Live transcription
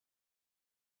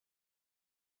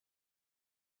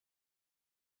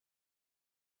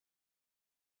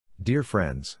Dear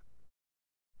friends,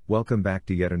 welcome back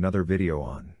to yet another video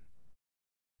on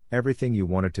everything you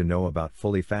wanted to know about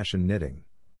fully fashioned knitting.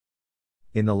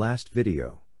 In the last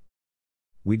video,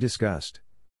 we discussed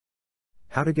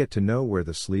how to get to know where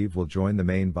the sleeve will join the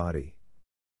main body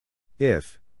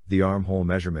if the armhole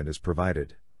measurement is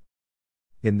provided.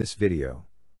 In this video,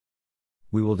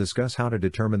 we will discuss how to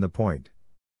determine the point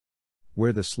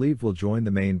where the sleeve will join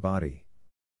the main body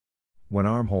when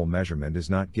armhole measurement is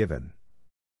not given,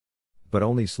 but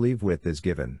only sleeve width is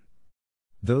given.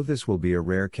 Though this will be a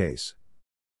rare case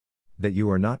that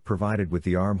you are not provided with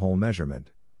the armhole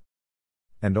measurement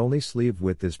and only sleeve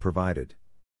width is provided.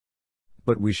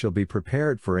 But we shall be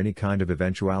prepared for any kind of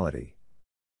eventuality.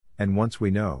 And once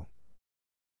we know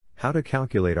how to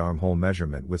calculate armhole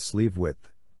measurement with sleeve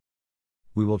width,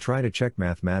 we will try to check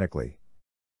mathematically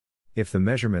if the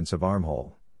measurements of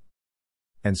armhole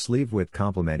and sleeve width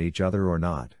complement each other or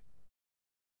not.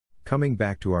 Coming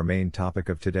back to our main topic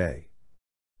of today,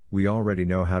 we already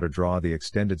know how to draw the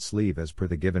extended sleeve as per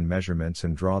the given measurements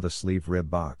and draw the sleeve rib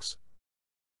box.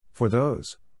 For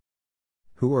those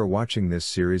who are watching this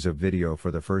series of video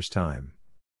for the first time,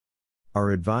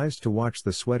 are advised to watch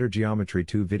the Sweater Geometry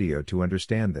 2 video to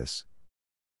understand this.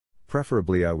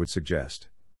 Preferably I would suggest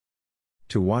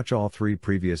to watch all 3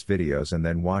 previous videos and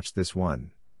then watch this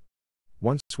one.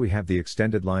 Once we have the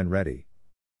extended line ready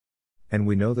and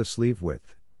we know the sleeve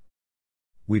width,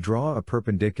 we draw a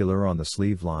perpendicular on the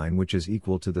sleeve line which is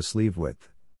equal to the sleeve width.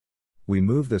 We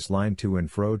move this line to and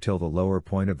fro till the lower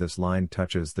point of this line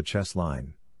touches the chest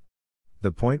line.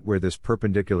 The point where this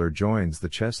perpendicular joins the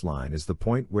chest line is the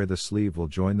point where the sleeve will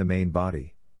join the main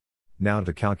body. Now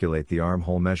to calculate the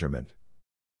armhole measurement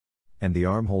and the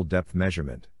armhole depth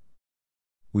measurement,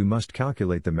 we must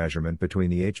calculate the measurement between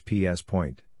the HPS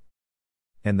point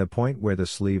and the point where the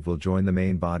sleeve will join the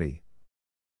main body,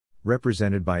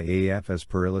 represented by AF as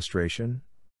per illustration.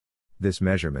 This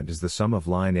measurement is the sum of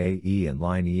line AE and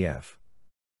line EF.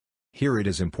 Here it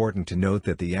is important to note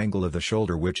that the angle of the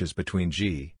shoulder which is between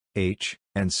G, H,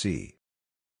 and C,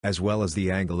 as well as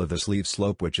the angle of the sleeve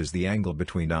slope which is the angle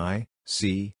between I,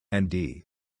 C, and D,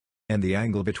 and the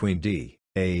angle between D,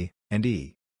 A, and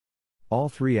E. All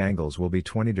 3 angles will be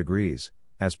 20 degrees,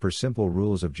 as per simple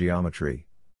rules of geometry.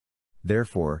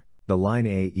 Therefore, the line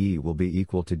AE will be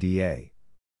equal to DA.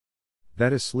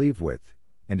 That is sleeve width,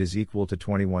 and is equal to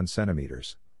 21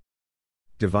 centimeters.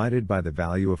 Divided by the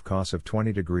value of cos of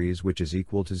 20 degrees which is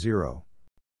equal to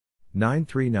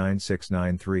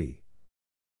 0.939693.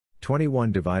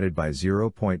 21 divided by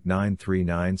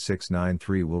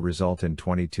 0.939693 will result in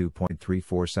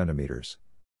 22.34 centimeters.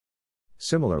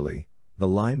 Similarly, the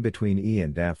line between E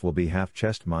and F will be half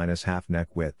chest minus half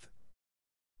neck width,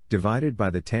 divided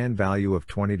by the tan value of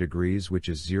 20 degrees which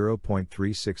is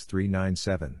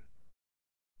 0.36397.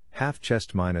 Half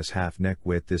chest minus half neck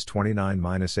width is 29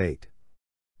 minus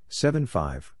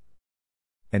 8.75,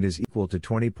 and is equal to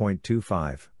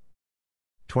 20.25.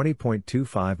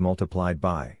 20.25 multiplied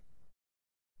by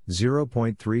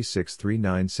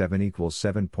 0.36397 equals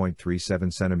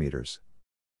 7.37 centimeters.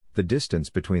 The distance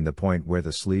between the point where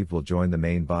the sleeve will join the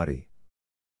main body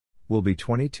will be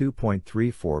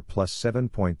 22.34 plus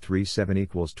 7.37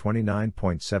 equals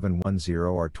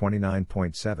 29.710 or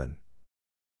 29.7.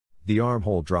 The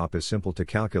armhole drop is simple to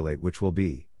calculate, which will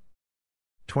be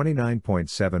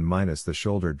 29.7 minus the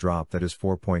shoulder drop, that is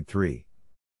 4.3.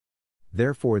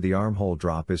 Therefore the armhole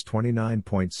drop is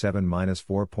 29.7 minus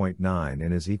 4.9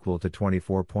 and is equal to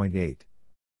 24.8.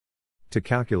 To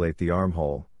calculate the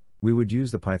armhole, we would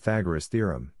use the Pythagoras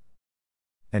theorem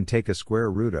and take a square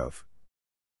root of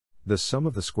the sum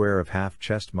of the square of half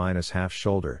chest minus half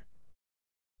shoulder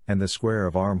and the square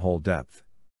of armhole depth.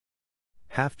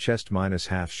 Half chest minus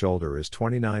half shoulder is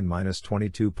 29 minus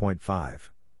 22.5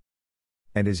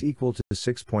 and is equal to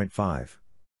 6.5.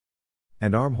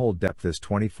 And armhole depth is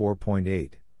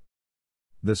 24.8.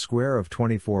 The square of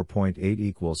 24.8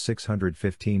 equals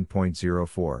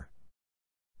 615.04.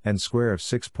 And square of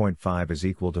 6.5 is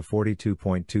equal to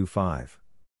 42.25.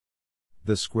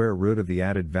 The square root of the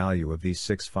added value of these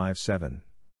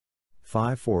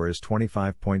 657.54 is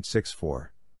 25.64.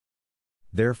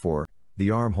 Therefore, the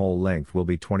armhole length will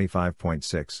be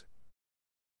 25.6.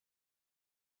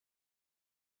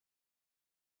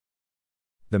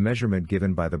 The measurement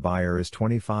given by the buyer is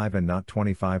 25 and not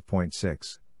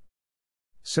 25.6.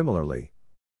 Similarly,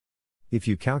 if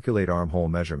you calculate armhole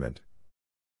measurement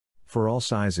for all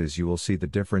sizes, you will see the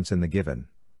difference in the given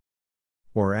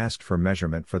or asked for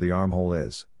measurement for the armhole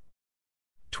is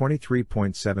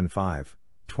 23.75,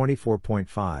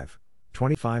 24.5,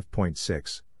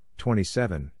 25.6,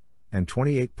 27, and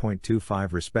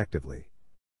 28.25 respectively.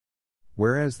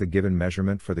 Whereas the given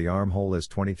measurement for the armhole is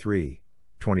 23,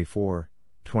 24,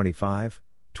 25,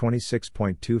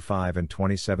 26.25 and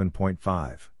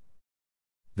 27.5.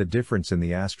 The difference in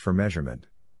the asked for measurement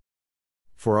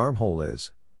for armhole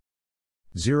is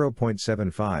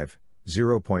 0.75,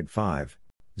 0.5,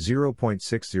 0.6,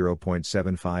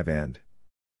 0.75 and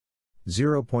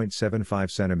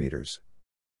 0.75 centimeters.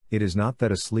 It is not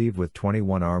that a sleeve with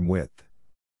 21 arm width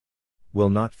will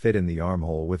not fit in the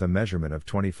armhole with a measurement of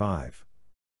 25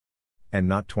 and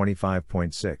not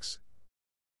 25.6.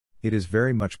 It is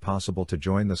very much possible to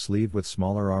join the sleeve with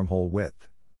smaller armhole width.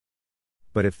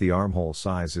 But if the armhole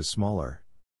size is smaller,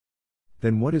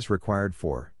 then what is required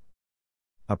for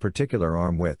a particular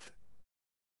arm width?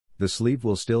 The sleeve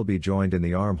will still be joined in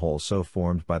the armhole so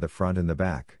formed by the front and the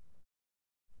back,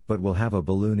 but will have a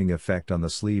ballooning effect on the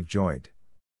sleeve joint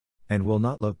and will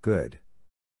not look good.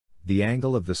 The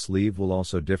angle of the sleeve will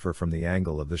also differ from the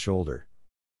angle of the shoulder.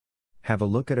 Have a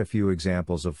look at a few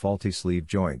examples of faulty sleeve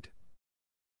joint.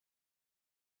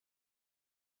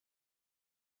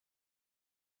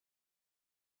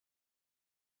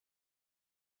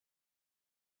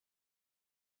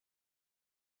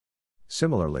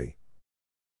 Similarly,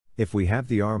 if we have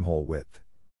the armhole width,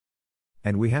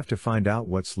 and we have to find out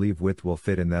what sleeve width will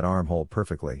fit in that armhole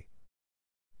perfectly,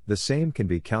 the same can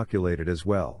be calculated as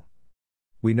well.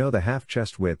 We know the half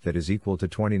chest width that is equal to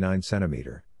 29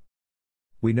 cm.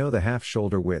 We know the half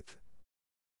shoulder width,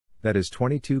 that is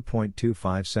 22.25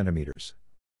 cm.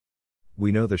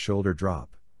 We know the shoulder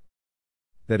drop,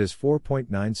 that is 4.9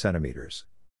 cm.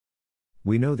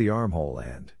 We know the armhole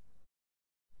and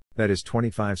that is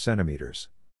 25 cm.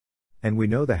 And we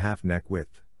know the half neck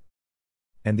width,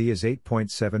 and the is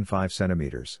 8.75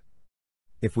 cm.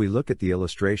 If we look at the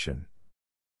illustration,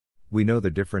 we know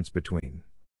the difference between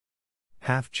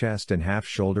half chest and half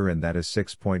shoulder, and that is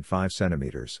 6.5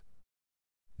 cm.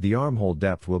 The armhole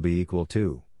depth will be equal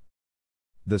to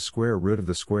the square root of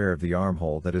the square of the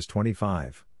armhole, that is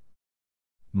 25,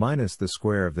 minus the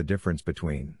square of the difference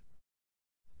between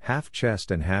half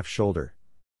chest and half shoulder,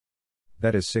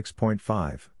 that is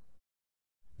 6.5.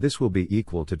 This will be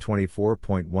equal to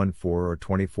 24.14 or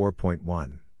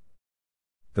 24.1.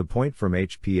 The point from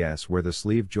HPS where the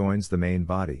sleeve joins the main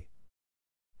body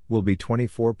will be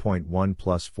 24.1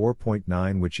 plus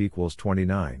 4.9, which equals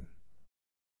 29.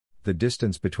 The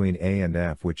distance between A and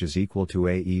F, which is equal to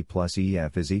AE plus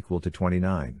EF, is equal to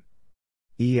 29.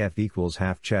 EF equals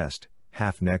half chest,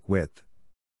 half neck width,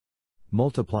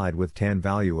 multiplied with tan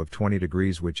value of 20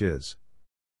 degrees, which is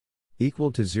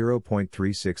equal to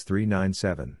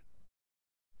 0.36397.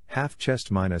 Half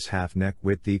chest minus half neck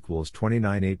width equals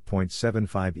 29.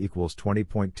 8.75 equals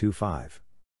 20.25.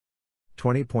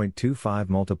 20.25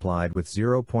 multiplied with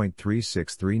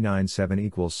 0.36397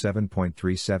 equals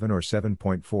 7.37 or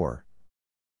 7.4.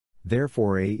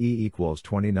 Therefore AE equals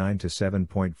 29 to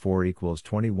 7.4 equals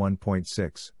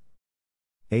 21.6.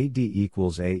 AD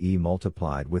equals AE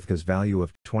multiplied with CA's value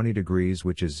of 20 degrees,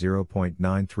 which is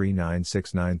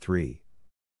 0.939693.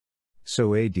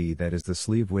 So AD, that is the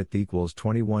sleeve width, equals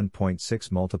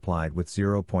 21.6 multiplied with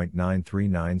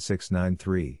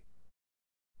 0.939693.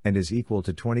 And is equal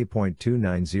to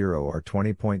 20.290 or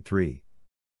 20.3.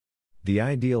 The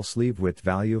ideal sleeve width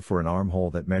value for an armhole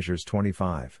that measures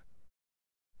 25,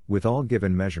 with all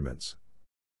given measurements,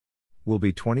 will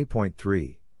be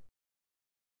 20.3.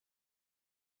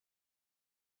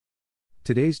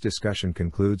 Today's discussion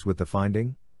concludes with the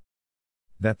finding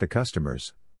that the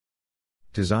customers,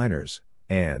 designers,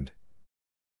 and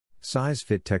size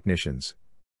fit technicians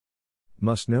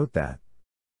must note that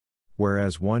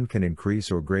whereas one can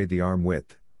increase or grade the arm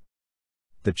width,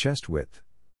 the chest width,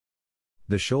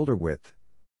 the shoulder width,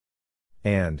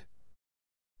 and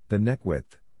the neck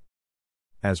width,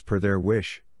 as per their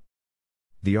wish,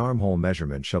 the armhole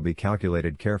measurement shall be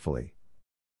calculated carefully,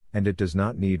 and it does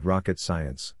not need rocket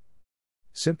science.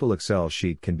 Simple Excel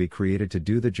sheet can be created to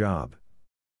do the job.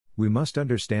 We must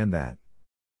understand that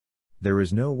there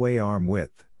is no way arm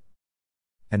width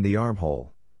and the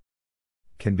armhole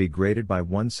can be graded by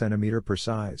 1 cm per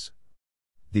size.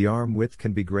 The arm width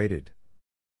can be graded,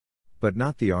 but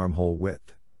not the armhole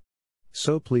width.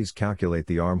 So please calculate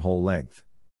the armhole length.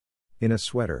 In a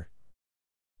sweater,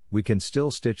 we can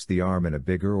still stitch the arm in a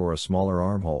bigger or a smaller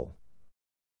armhole.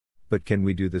 But can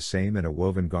we do the same in a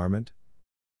woven garment?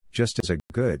 Just as a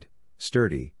good,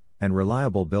 sturdy, and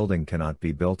reliable building cannot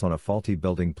be built on a faulty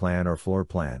building plan or floor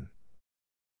plan,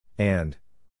 and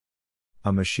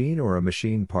a machine or a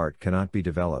machine part cannot be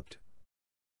developed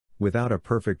without a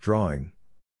perfect drawing,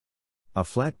 a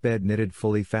flatbed knitted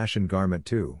fully fashioned garment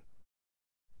too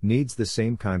needs the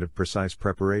same kind of precise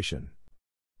preparation.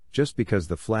 Just because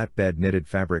the flatbed knitted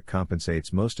fabric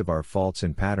compensates most of our faults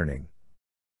in patterning,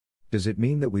 does it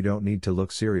mean that we don't need to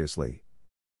look seriously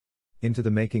into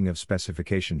the making of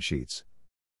specification sheets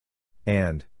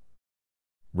and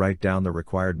write down the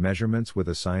required measurements with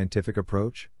a scientific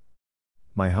approach?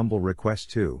 My humble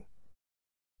request to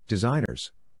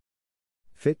designers,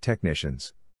 fit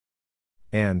technicians,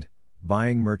 and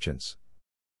buying merchants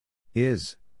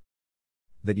is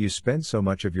that you spend so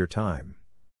much of your time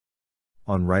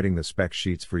on writing the spec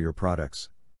sheets for your products.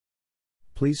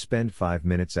 Please spend 5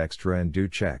 minutes extra and do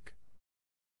check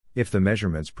if the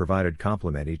measurements provided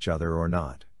complement each other or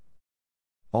not.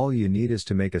 All you need is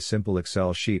to make a simple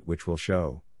Excel sheet which will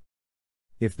show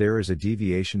if there is a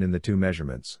deviation in the two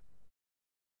measurements.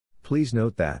 Please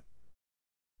note that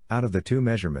out of the two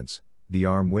measurements, the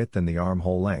arm width and the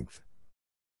armhole length,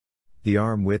 the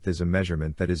arm width is a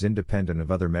measurement that is independent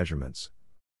of other measurements,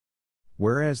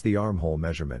 whereas the armhole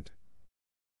measurement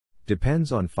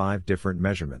depends on 5 different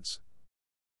measurements.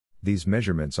 These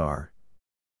measurements are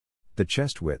the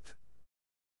chest width,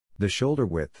 the shoulder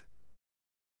width,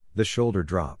 the shoulder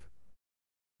drop,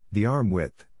 the arm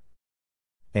width,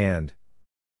 and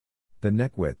the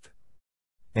neck width.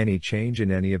 Any change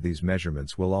in any of these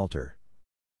measurements will alter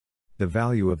the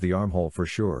value of the armhole for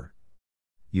sure.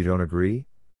 You don't agree?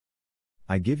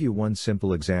 I give you one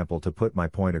simple example to put my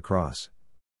point across.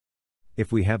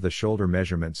 If we have the shoulder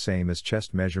measurement same as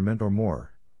chest measurement or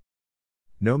more,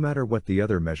 no matter what the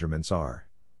other measurements are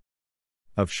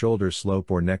of shoulder slope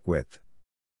or neck width,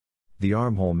 the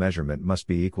armhole measurement must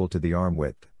be equal to the arm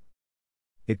width.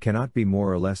 It cannot be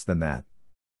more or less than that.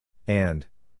 And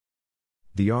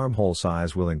the armhole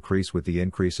size will increase with the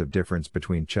increase of difference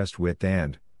between chest width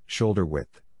and shoulder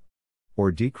width,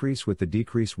 or decrease with the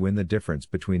decrease when the difference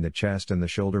between the chest and the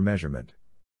shoulder measurement.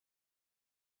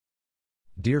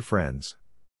 Dear friends,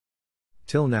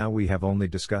 till now we have only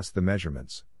discussed the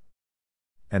measurements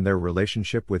and their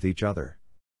relationship with each other.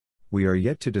 We are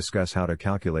yet to discuss how to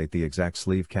calculate the exact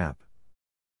sleeve cap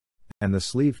and the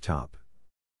sleeve top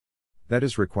that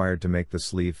is required to make the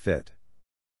sleeve fit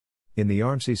in the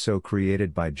armscene so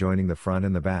created by joining the front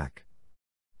and the back.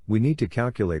 We need to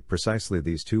calculate precisely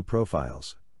these two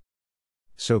profiles,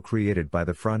 so created by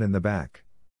the front and the back,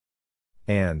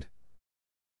 and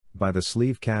by the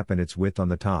sleeve cap and its width on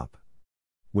the top.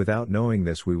 Without knowing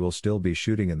this, we will still be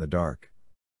shooting in the dark.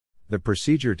 The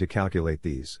procedure to calculate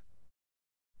these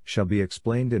shall be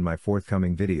explained in my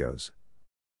forthcoming videos.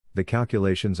 The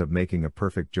calculations of making a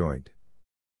perfect joint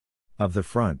of the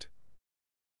front,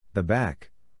 the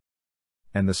back,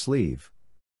 and the sleeve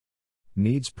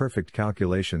needs perfect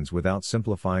calculations without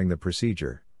simplifying the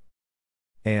procedure.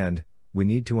 And we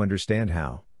need to understand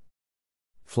how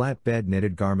flatbed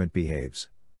knitted garment behaves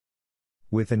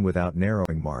with and without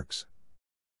narrowing marks,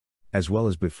 as well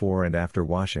as before and after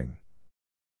washing.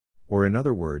 Or in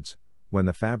other words, when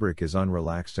the fabric is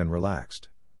unrelaxed and relaxed.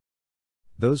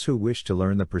 Those who wish to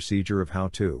learn the procedure of how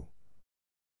to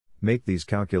make these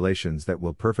calculations that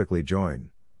will perfectly join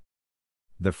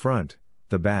the front,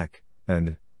 the back,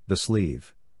 and the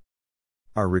sleeve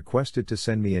are requested to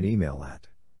send me an email at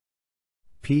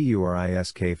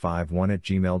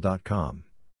purisk51@gmail.com.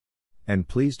 And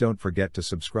please don't forget to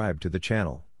subscribe to the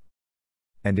channel.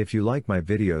 And if you like my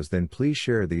videos, then please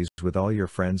share these with all your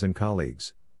friends and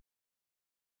colleagues,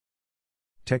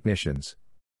 technicians,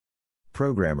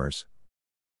 programmers,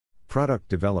 product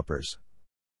developers,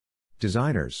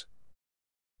 designers,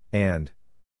 and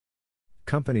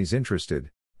companies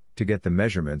interested to get the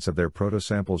measurements of their proto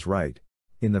samples right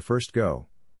in the first go.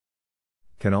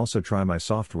 Can also try my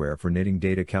software for knitting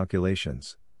data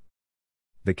calculations.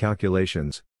 The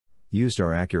calculations used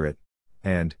are accurate,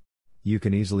 and you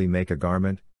can easily make a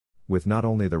garment with not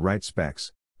only the right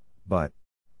specs, but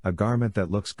a garment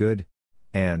that looks good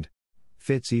and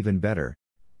fits even better,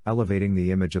 elevating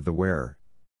the image of the wearer.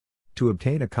 To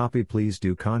obtain a copy, please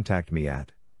do contact me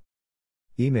at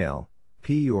email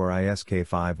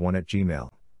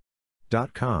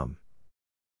purisk51@gmail.com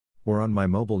or on my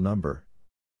mobile number,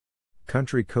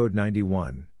 country code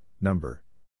 91, number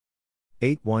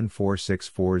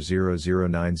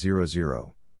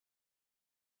 81464000900.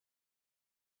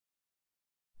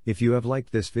 If you have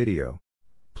liked this video,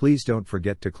 please don't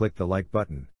forget to click the like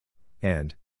button,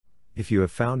 and if you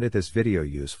have found this video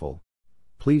useful,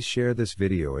 please share this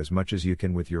video as much as you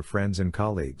can with your friends and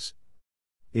colleagues.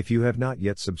 If you have not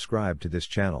yet subscribed to this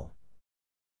channel,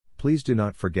 please do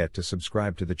not forget to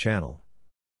subscribe to the channel.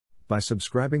 By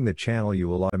subscribing the channel, you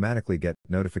will automatically get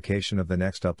notification of the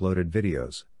next uploaded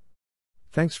videos.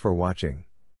 Thanks for watching.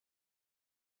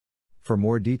 For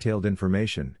more detailed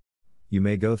information, you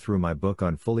may go through my book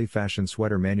on fully fashioned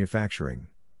sweater manufacturing.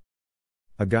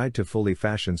 A Guide to Fully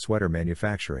Fashioned Sweater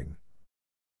Manufacturing.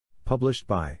 Published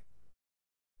by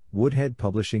Woodhead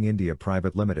Publishing India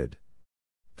Private Limited.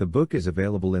 The book is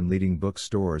available in leading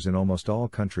bookstores in almost all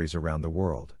countries around the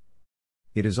world.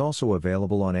 It is also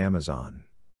available on Amazon.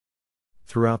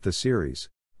 Throughout the series,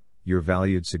 your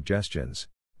valued suggestions,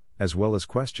 as well as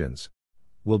questions,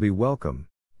 will be welcome,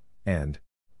 and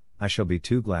I shall be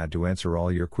too glad to answer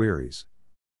all your queries.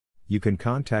 You can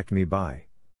contact me by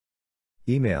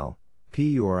email,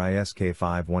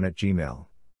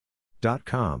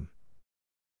 purisk51@gmail.com,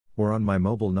 or on my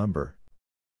mobile number,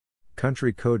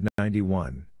 country code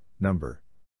 91, number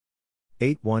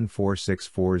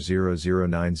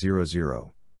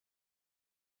 81464000900.